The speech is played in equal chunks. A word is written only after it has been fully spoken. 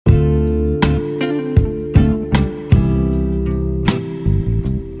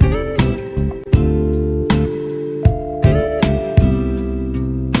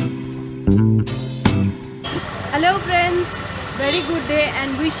good day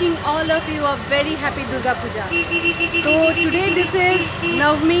and wishing all of you a very happy Durga Puja. So today this is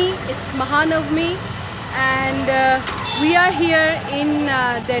Navami, it's Mahanavami, and we are here in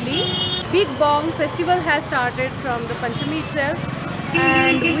Delhi. Big Bong festival has started from the Panchami itself,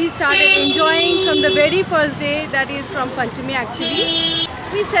 and we started enjoying from the very first day, that is from Panchami actually.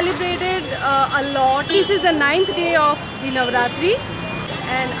 We celebrated a lot. This is the 9th day of the Navratri,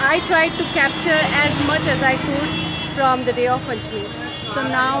 and I tried to capture as much as I could from the day of Panchami. So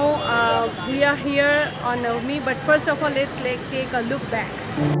now we are here on Navami, but first of all let's take a look back.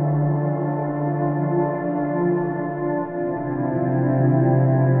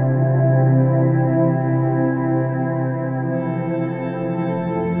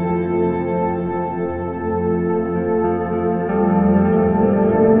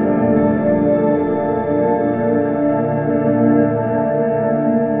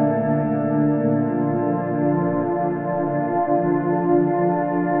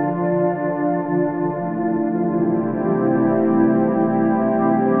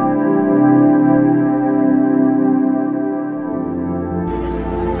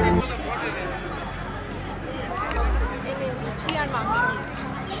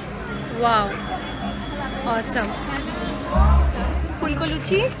 Wow, awesome. Fulko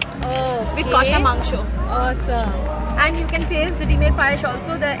luchi with Okay. kosha mangsho. Awesome. And you can taste the dimer payesh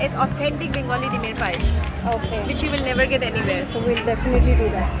also, the authentic Bengali dimer payesh, Okay. which you will never get anywhere. So we'll definitely do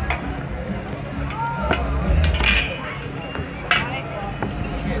that.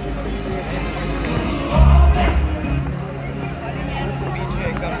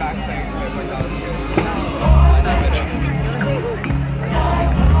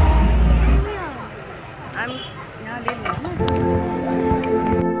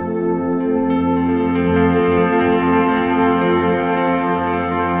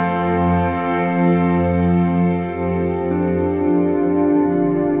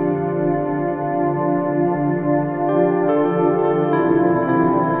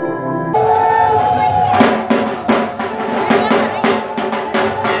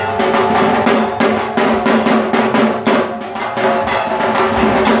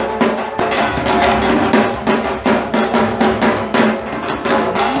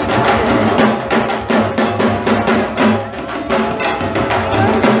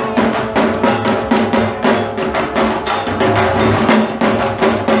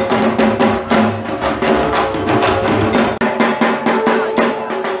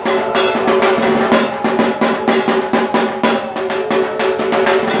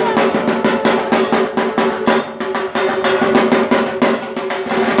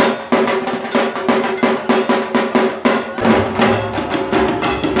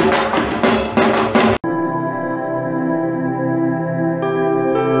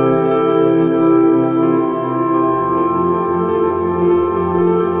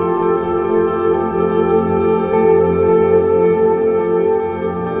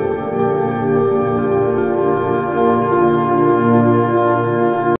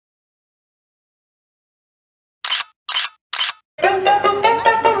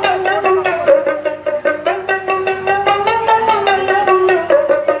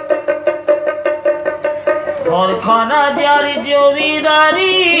 खाना जारी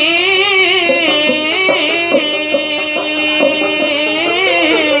जमीदारी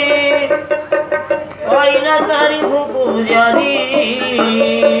आईना तारी हुकुम जारी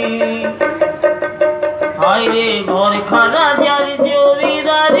हाय रे घर खाना जारी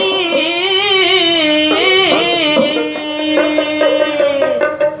जमीदारी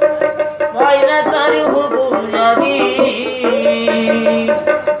आईना तारी हुकुम जारी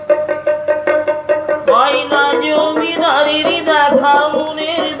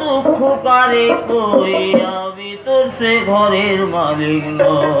কারে কই আমি তোর সে ঘরের মালিক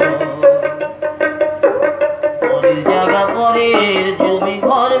নই পরের জায়গা পরের জমি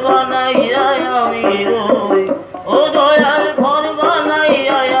ঘর বানাইয়া আমি রই ও দয়াল ঘর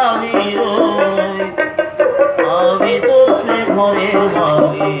বানাইয়া আমি রই আমি তোর সে ঘরের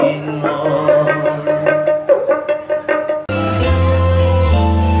মালিক নই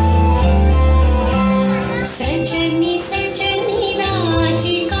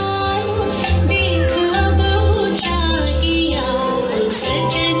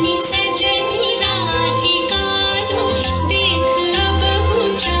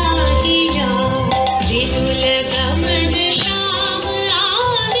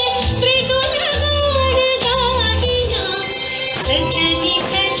सजनी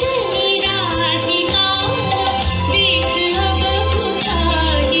सजनी रा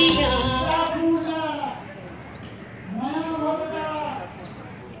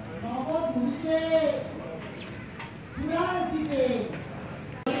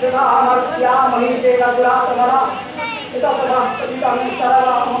यथा अमर्त्या महिषेण दुरात्मना यथा तथा तदिदं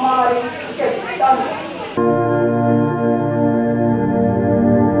सर्वं ममारि केचिदं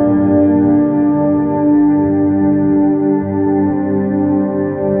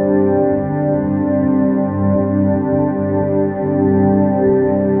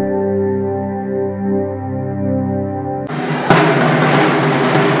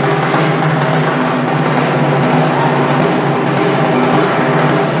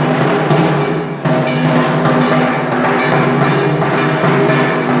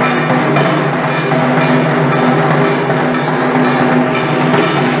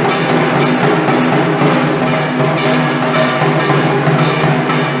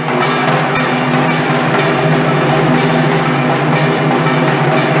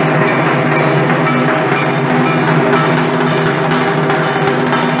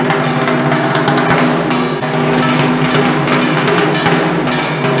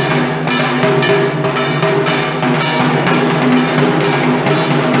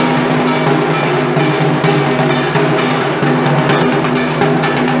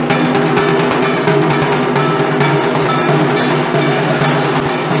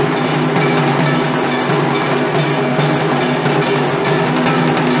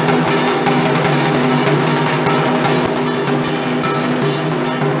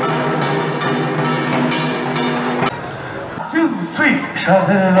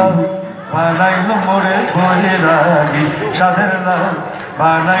সাধের লাল বানাইল মোরে বহিরাগি সাধের লাল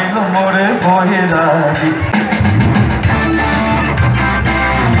বানাইল মোরে বহিরাগি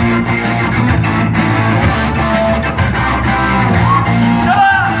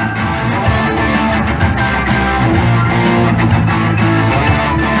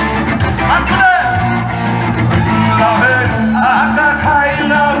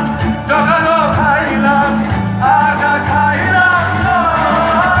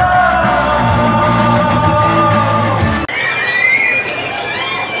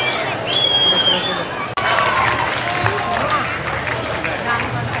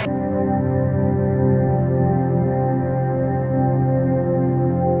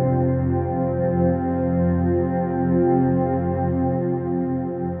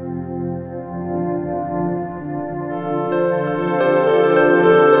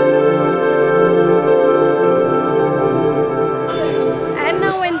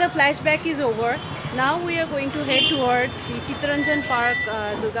Flashback is over. Now we are going to head towards the Chittaranjan Park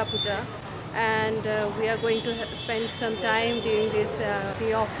Durga Puja, and we are going to spend some time during this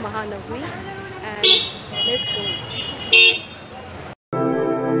day of Mahanavami, and let's go.